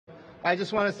I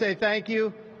just want to say thank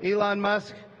you, Elon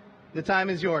Musk. The time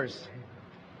is yours.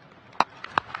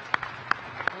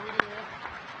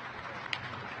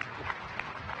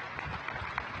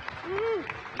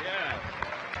 Yeah.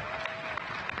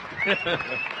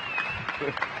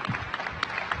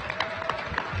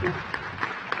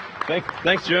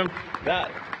 Thanks, Jim.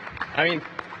 I mean,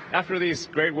 after these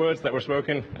great words that were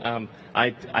spoken, I'm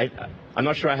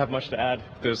not sure I have much to add.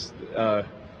 There's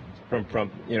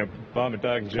from Bob and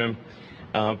Doug and Jim,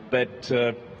 but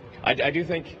I do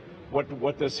think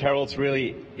what this heralds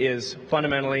really is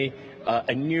fundamentally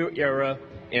a new era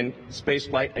in space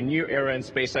flight, a new era in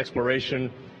space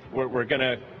exploration. We're going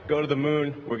to go to the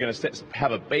moon. We're going to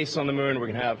have a base on the moon. We're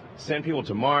going to send people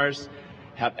to Mars,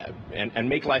 and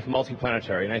make life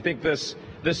multiplanetary. And I think this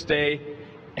day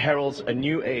heralds a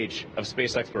new age of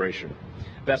space exploration.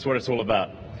 That's what it's all about.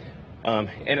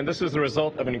 And this is the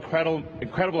result of an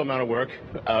incredible amount of work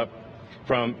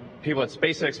from people at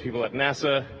SpaceX, people at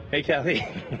NASA. Hey, Kathy.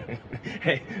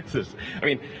 Hey,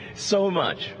 so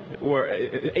much. We're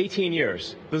 18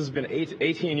 years. This has been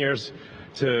 18 years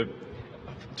to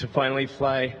finally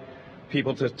fly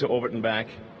people to orbit and back.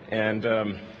 And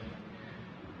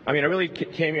I really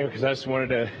came here because I just wanted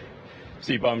to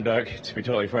see Bob and Doug, to be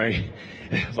totally frank.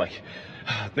 It was like,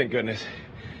 oh, thank goodness.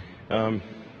 I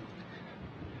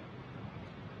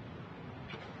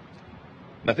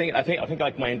think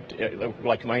like my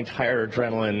entire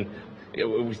adrenaline, it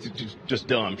was just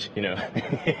dumped,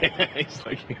 It's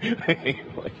like,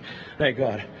 thank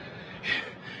God,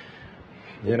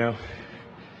 And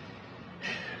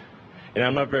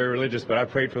I'm not very religious, but I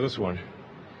prayed for this one.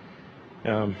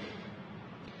 So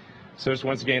just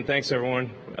once again, thanks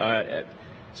everyone, at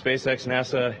SpaceX,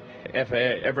 NASA,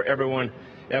 FAA, everyone,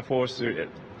 Air Force, that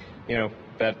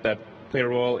played a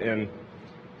role in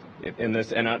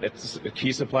this, and it's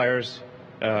key suppliers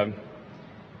that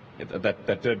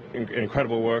did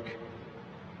incredible work.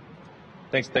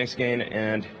 Thanks again,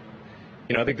 and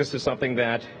I think this is something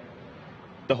that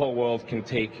the whole world can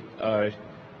take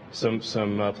some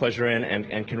pleasure in,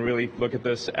 and can really look at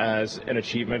this as an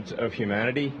achievement of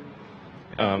humanity.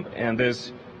 And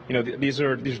these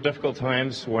are difficult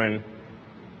times when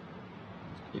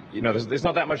there's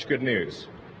not that much good news,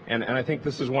 and I think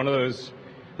this is one of those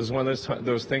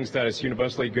things that is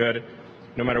universally good,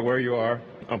 no matter where you are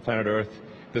on planet Earth.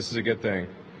 This is a good thing,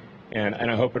 and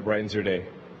I hope it brightens your day.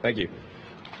 Thank you.